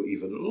few people,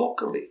 even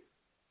locally,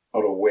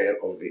 are aware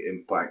of the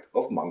impact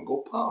of Mungo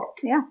Park.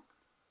 Yeah.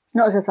 It's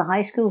not as if the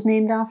high school's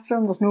named after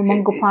him. There's no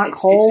Mungo Park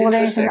Hall or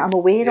anything that I'm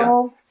aware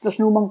of. There's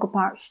no Mungo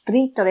Park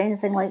Street or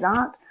anything like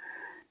that.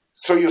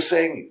 So you're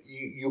saying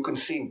you can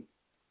see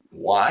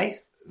why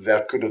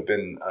there could have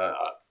been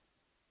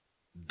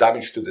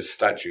damage to the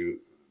statue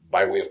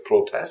by way of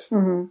protest,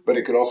 but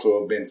it could also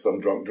have been some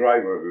drunk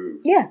driver who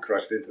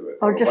crashed into it,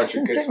 or just a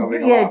bunch of kids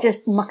having a laugh.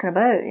 Just mucking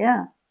about.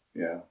 Yeah.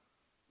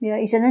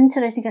 He's an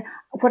interesting guy.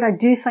 What I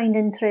do find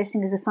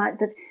interesting is the fact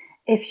that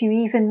if you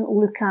even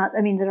look at,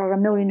 there are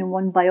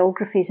 1,000,001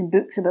 biographies and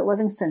books about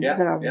Livingstone.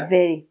 There are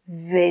very,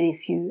 very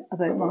few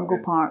about Mungo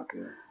Park.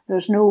 Yeah.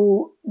 There's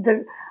no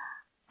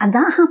and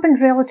that happened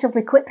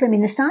relatively quickly.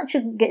 The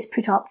statue gets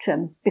put up to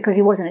him because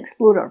he was an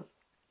explorer.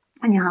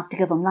 And you have to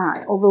give him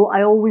that. Although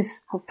I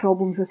always have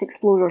problems with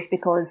explorers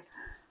because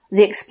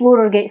the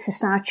explorer gets the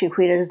statue,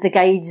 whereas the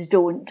guides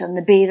don't, and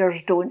the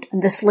bearers don't,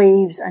 and the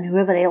slaves and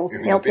whoever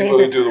else help. The people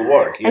who do the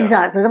work. Yeah.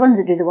 Exactly. The ones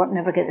that do the work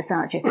never get the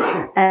statue.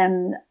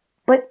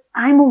 But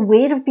I'm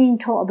aware of being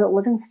taught about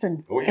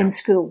Livingstone in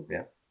school.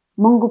 Yeah.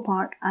 Mungo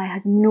Park, I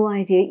had no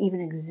idea even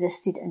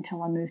existed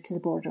until I moved to the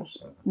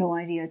Borders. No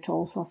idea at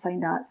all. So I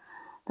find that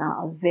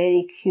a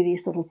very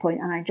curious little point.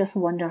 And I just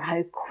wonder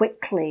how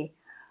quickly,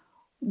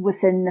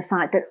 within the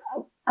fact that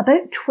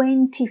about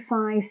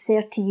 25,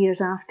 30 years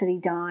after he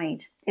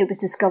died, it was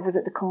discovered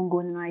that the Congo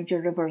and the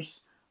Niger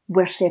rivers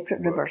were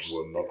separate rivers.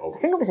 I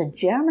think it was a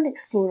German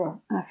explorer,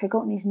 and I've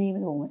forgotten his name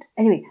at the moment.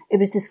 Anyway, it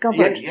was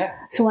discovered.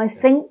 So I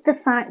think the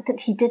fact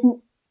that he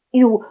didn't,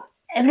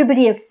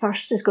 everybody at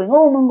first is going,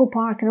 oh, Mungo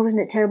Park, and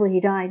wasn't it terrible he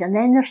died? And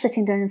then they're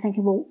sitting down and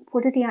thinking, well,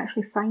 what did he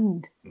actually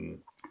find?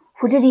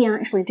 What did he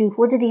actually do?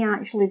 What did he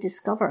actually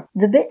discover?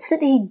 The bits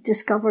that he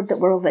discovered that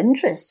were of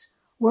interest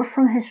were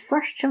from his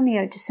first journey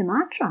out to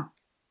Sumatra,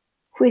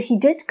 where he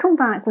did come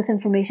back with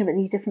information about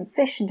these different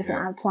fish and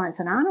different plants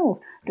and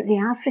animals. But the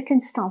African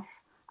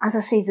stuff, as I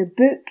say, the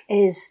book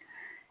is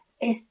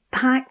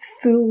packed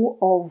full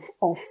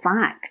of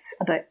facts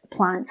about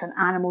plants and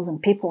animals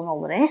and people and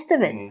all the rest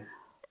of it.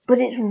 But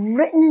it's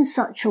written in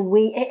such a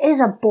way, it is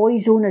a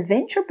boy's own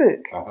adventure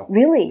book,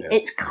 really. Yeah.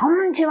 It's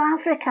come to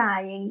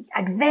Africa,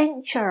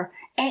 adventure,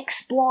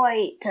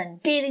 exploit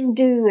and daring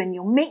do, and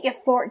you'll make your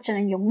fortune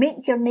and you'll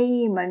make your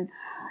name, and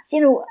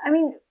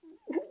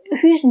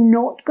who's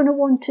not going to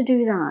want to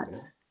do that?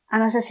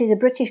 And as I say, the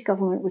British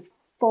government was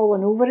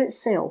falling over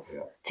itself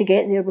to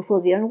get there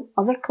before the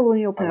other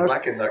colonial I'm powers.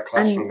 back in that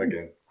classroom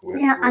again.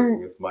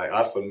 With my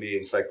Arthur Mee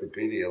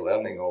encyclopedia,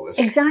 learning all this.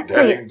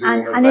 Exactly.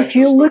 And if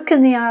you look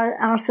in the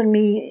Arthur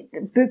Mee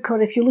book,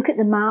 or if you look at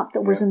the map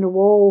that was on the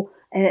wall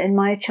in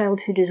my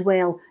childhood as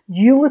well,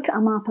 you look at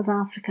a map of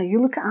Africa, you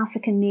look at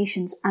African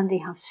nations, and they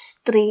have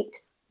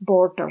straight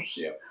borders,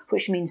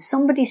 which means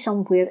somebody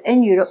somewhere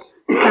in Europe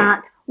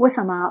sat with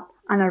a map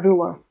and a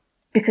ruler,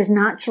 because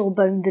natural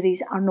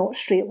boundaries are not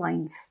straight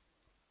lines.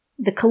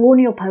 The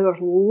colonial power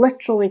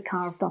literally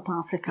carved up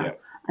Africa. Yeah.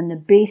 And the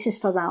basis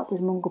for that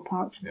was Mungo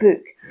Park's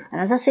book. Yeah.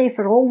 And as I say,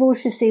 for all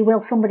those who say,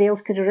 well, somebody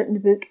else could have written the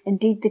book,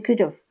 indeed they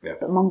could have. Yeah.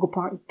 But Mungo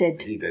Park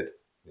did. He did,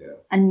 yeah.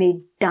 And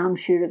made damn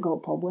sure it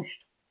got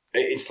published.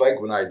 It's like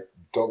when I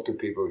talk to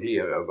people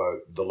here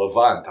about the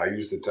Levant, I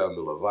use the term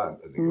the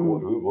Levant, and they go,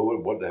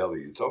 what the hell are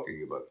you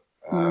talking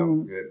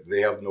about? They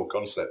have no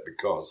concept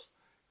because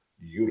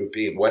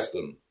European,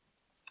 Western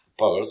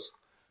powers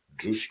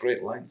drew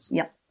straight lines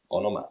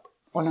on a map.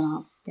 On a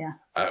map,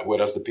 yeah.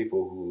 Whereas the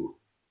people who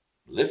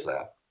live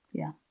there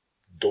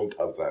don't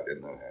have that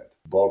in their head.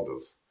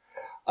 Borders.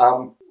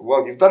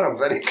 Well, you've done a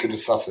very good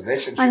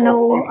assassination show. I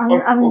know.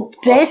 I'm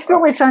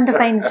desperately trying to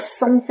find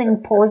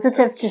something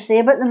positive to say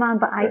about the man,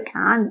 but I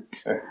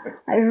can't.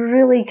 I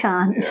really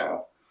can't. Yeah.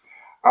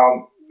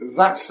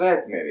 That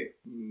said, Mary,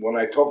 when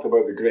I talked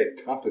about the great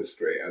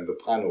tapestry and the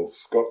panel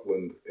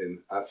Scotland in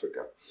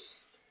Africa,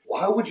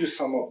 how would you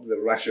sum up the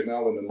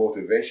rationale and the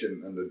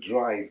motivation and the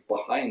drive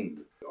behind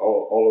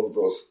all of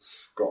those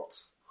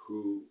Scots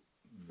who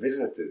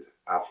visited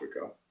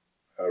Africa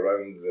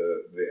around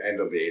the end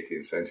of the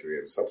 18th century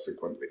and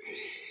subsequently?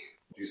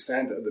 You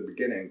said at the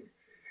beginning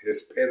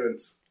his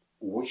parents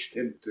wished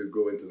him to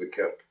go into the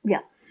kirk.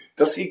 Yeah.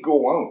 Does he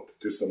go out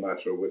to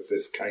Sumatra with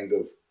this kind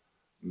of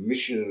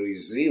missionary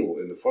zeal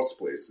in the first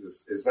place?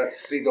 Is that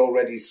seed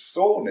already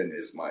sown in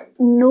his mind?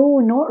 No,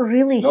 not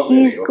really.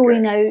 He's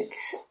going out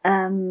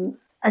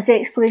as the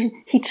exploration.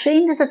 He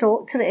trained as a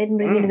doctor at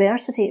Edinburgh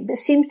University, but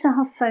seems to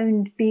have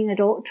found being a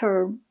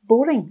doctor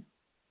boring.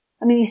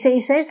 I mean, he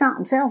says that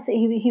himself, that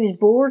he was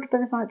bored by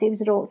the fact that he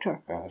was a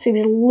doctor. Uh-huh. So he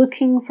was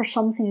looking for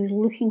something, he was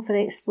looking for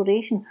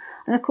exploration.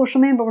 And of course,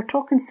 remember, we're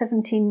talking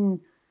the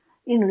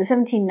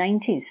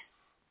 1790s.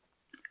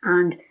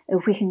 And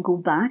if we can go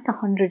back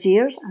 100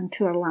 years and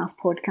to our last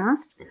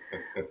podcast,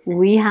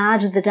 we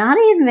had the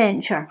Darien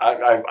venture.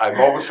 I'm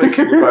always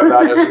thinking about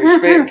that as we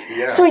speak.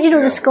 Yeah. So,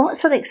 the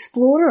Scots are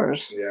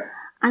explorers. Yeah.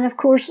 And of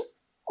course,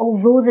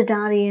 although the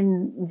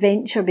Darien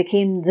venture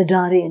became the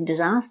Darien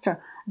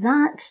disaster,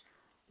 that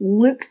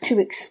looked to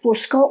explore.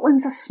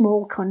 Scotland's a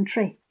small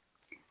country.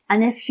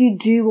 And if you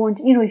do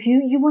want, if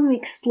you want to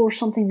explore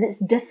something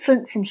that's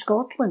different from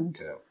Scotland,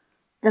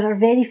 there are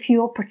very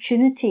few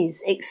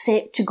opportunities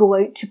except to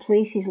go out to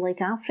places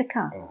like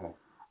Africa. Uh-huh.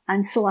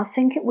 And so I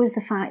think it was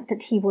the fact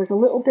that he was a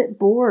little bit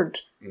bored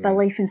by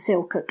life in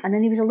Selkirk, and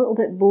then he was a little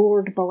bit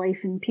bored by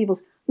life in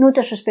Peebles. No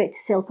disrespect to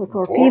Selkirk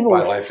or Peebles.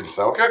 Bored by life in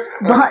Selkirk?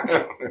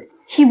 But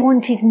he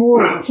wanted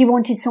more. He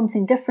wanted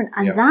something different.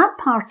 And that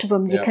part of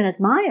him you can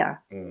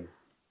admire. Mm.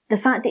 The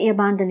fact that he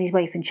abandoned his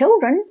wife and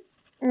children,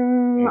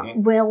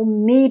 well,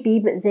 maybe,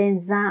 but then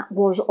that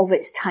was of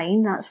its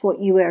time. That's what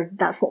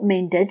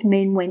men did.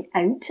 Men went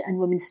out and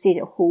women stayed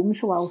at home.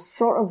 So I'll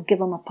sort of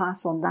give him a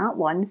pass on that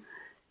one.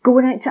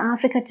 Going out to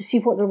Africa to see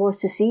what there was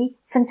to see.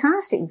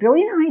 Fantastic.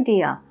 Brilliant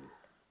idea.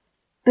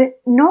 But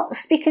not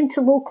speaking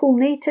to local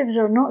natives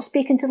or not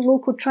speaking to the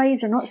local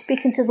tribes or not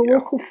speaking to the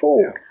local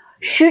folk.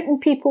 Shooting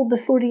people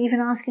before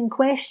even asking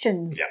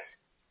questions.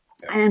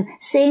 Yeah.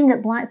 Saying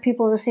that black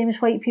people are the same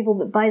as white people,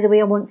 but by the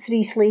way, I want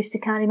 3 slaves to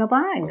carry my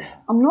bags.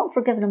 I'm not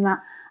forgiving him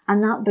that.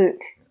 And that book,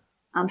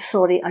 I'm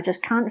sorry, I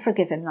just can't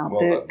forgive him that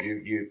book.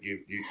 You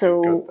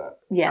got that.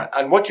 Yeah.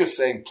 And what you're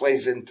saying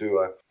plays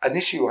into an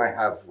issue I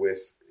have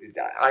with,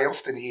 I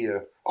often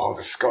hear,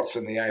 the Scots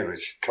and the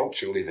Irish,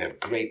 culturally, they're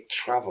great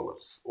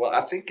travellers. Well, I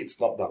think it's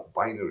not that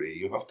binary.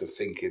 You have to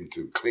think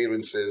into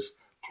clearances,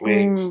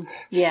 plagues,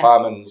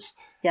 famines,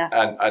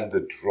 and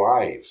the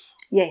drive.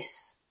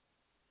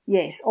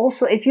 Yes.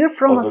 Also, if you're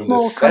from a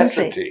small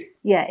country,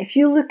 if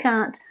you look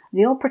at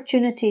the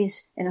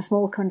opportunities in a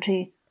small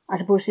country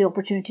as opposed to the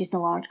opportunities in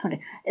a large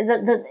country,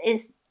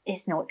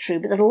 it's not true.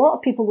 But there are a lot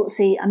of people that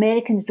say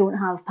Americans don't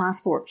have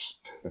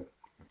passports.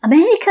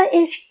 America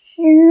is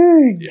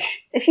huge. Yeah.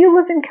 If you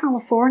live in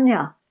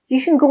California,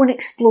 you can go and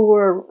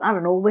explore, I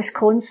don't know,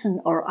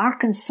 Wisconsin or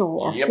Arkansas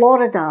or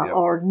Florida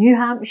or New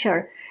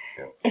Hampshire.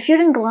 Yep. If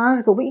you're in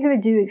Glasgow, what are you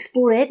going to do?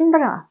 Explore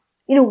Edinburgh.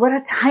 We're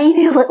a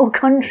tiny little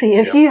country.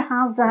 If you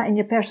have that in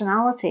your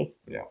personality,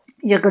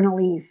 you're going to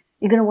leave.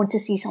 You're going to want to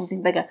see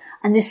something bigger.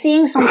 And the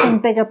seeing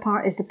something bigger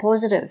part is the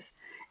positive.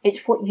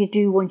 It's what you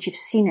do once you've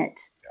seen it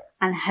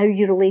and how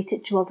you relate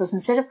it to others.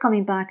 Instead of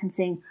coming back and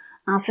saying,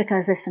 Africa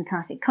is this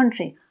fantastic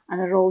country and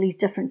there are all these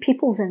different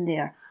peoples in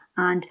there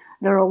and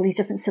there are all these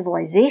different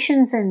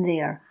civilizations in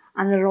there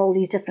and there are all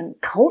these different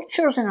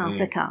cultures in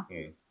Africa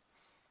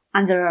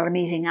and there are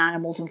amazing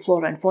animals and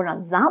flora and fauna.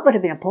 That would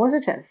have been a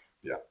positive.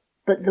 Yeah.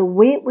 But the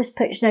way it was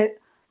pitched, now,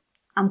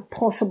 I'm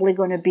possibly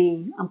going to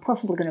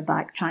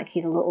backtrack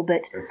here a little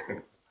bit.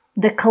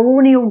 the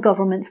colonial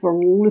governments were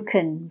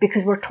looking,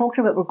 because we're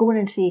going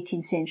into the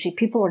 18th century,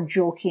 people are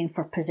jockeying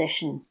for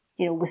position,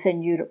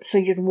 within Europe. So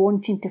you're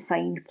wanting to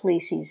find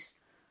places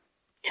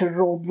to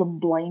rob them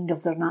blind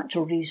of their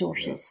natural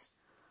resources. Yeah.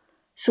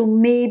 So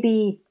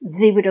maybe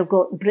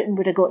Britain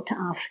would have got to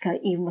Africa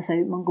even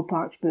without Mungo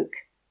Park's book.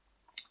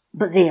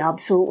 But they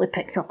absolutely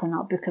picked up on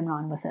that book and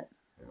ran with it.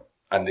 Yeah.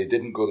 And they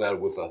didn't go there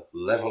with a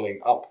levelling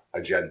up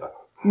agenda.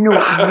 No,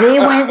 they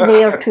went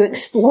there to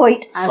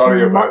exploit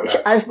as much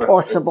as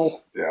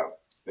possible. Yeah.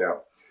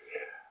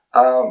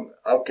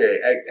 Okay,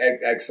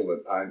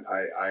 excellent.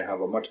 I have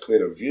a much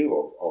clearer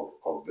view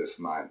of this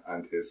man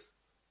and his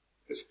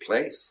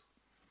place.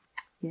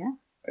 Yeah.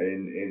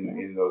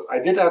 In those. I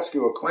did ask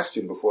you a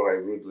question before I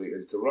rudely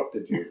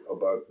interrupted you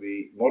about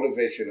the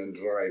motivation and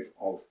drive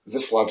of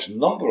this large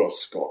number of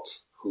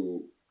Scots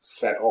who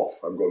set off.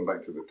 I'm going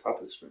back to the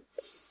tapestry.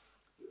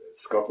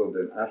 Scotland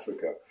and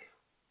Africa.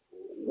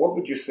 What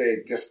would you say,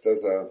 just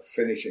as a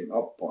finishing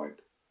up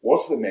point,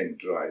 was the main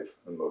drive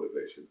and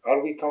motivation?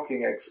 Are we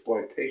talking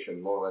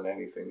exploitation more than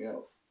anything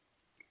else?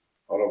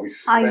 Or are we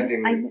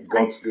spreading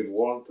God's good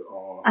word?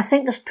 Or? I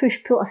think there's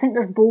push-pull. I think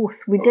there's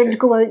both. We did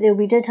go out there.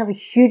 We did have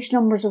huge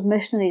numbers of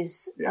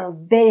missionaries, a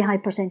very high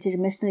percentage of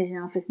missionaries in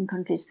African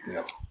countries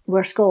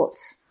were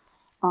Scots.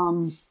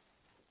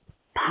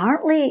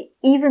 Partly,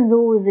 even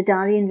though the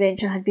Darien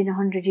venture had been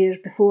 100 years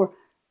before,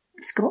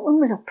 Scotland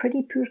was a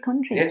pretty poor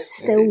country. Yes,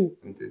 still.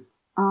 Indeed.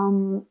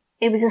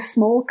 It was a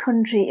small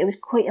country. It was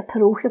quite a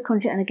parochial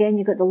country. And again,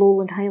 you've got the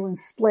Lowland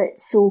Highlands split.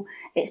 So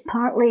it's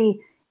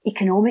partly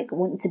economic,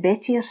 wanting to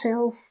better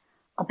yourself,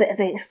 a bit of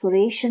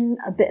exploration,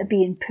 a bit of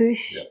being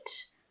pushed.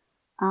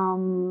 Yep.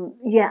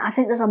 I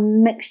think there's a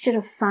mixture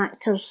of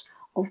factors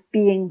of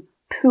being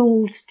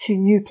pulled to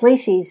new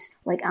places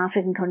like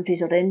African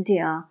countries or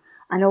India,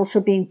 and also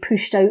being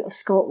pushed out of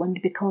Scotland,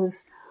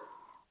 because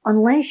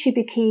unless you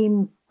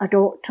became a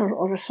doctor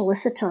or a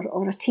solicitor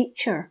or a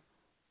teacher,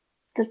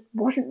 there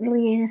wasn't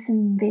really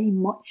anything very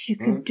much you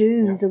could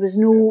do. Yeah. There was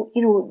no,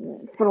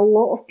 for a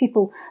lot of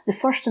people, the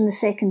first and the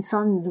second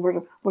sons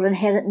were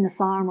inheriting the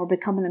farm or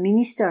becoming a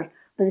minister.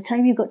 By the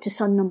time you got to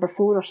son number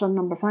 4 or son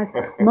number 5,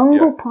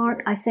 Mungo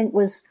Park, I think,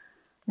 was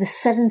the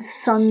 7th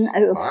son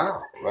out of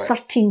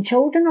 13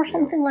 children or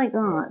something like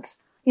that.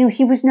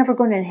 He was never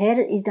going to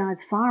inherit his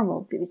dad's farm.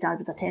 Well, his dad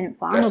was a tenant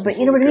farmer, but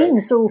you know what I mean?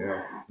 So,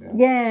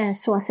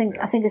 so I think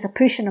it's a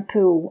push and a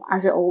pull,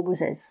 as it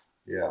always is.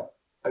 Yeah.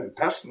 And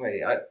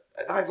personally,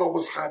 I've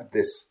always had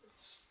this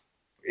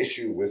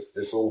issue with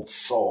this old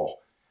saw,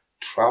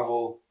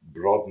 travel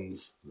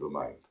broadens the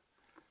mind.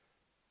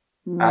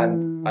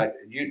 And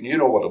you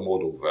know what a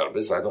modal verb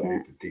is. I don't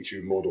need to teach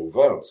you modal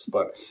verbs,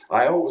 but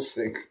I always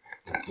think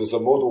that there's a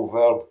modal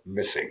verb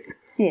missing.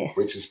 Yes.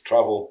 Which is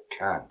travel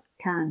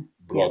can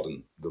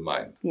broaden the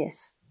mind.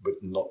 Yes. But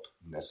not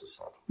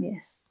necessarily.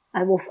 Yes.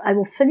 I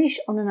will finish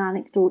on an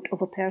anecdote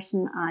of a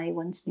person I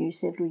once knew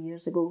several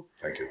years ago.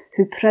 Thank you.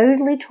 Who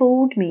proudly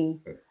told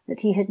me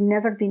that he had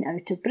never been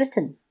out of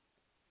Britain.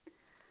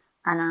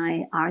 And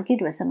I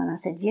argued with him and I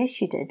said,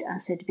 yes, you did. I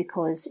said,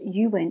 because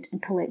you went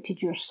and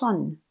collected your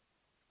son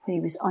when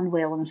he was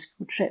unwell on a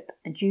school trip,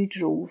 and you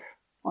drove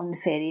on the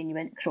ferry and you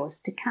went across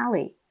to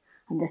Calais.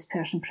 And this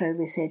person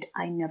proudly said,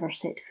 I never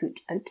set foot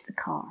out the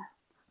car.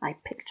 I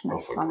picked my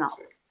son up.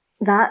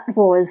 That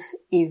was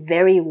a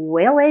very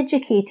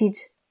well-educated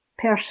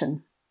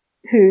person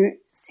who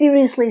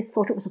seriously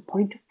thought it was a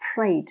point of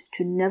pride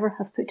to never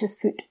have put his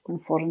foot on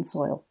foreign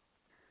soil.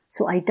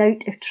 So I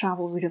doubt if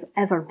travel would have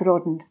ever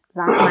broadened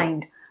that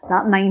mind.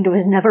 That mind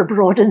was never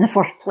broad in the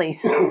first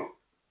place.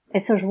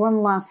 If there's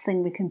one last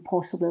thing we can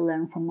possibly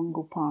learn from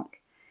Mungo Park,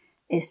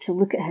 is to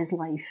look at his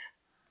life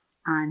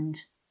and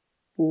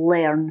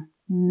learn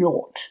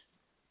not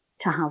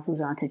to have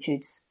those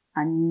attitudes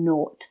and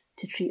not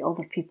to treat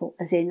other people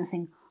as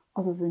anything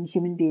other than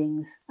human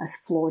beings, as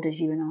flawed as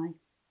you and I.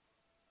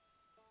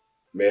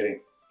 Mary,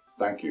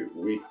 thank you.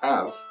 We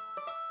have,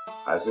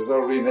 as is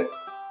our remit,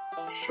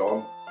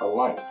 shone a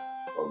light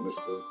on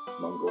Mr.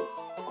 Mungo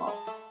Park.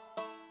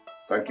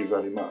 Thank you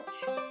very much.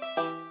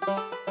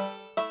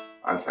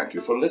 And thank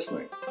you for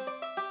listening.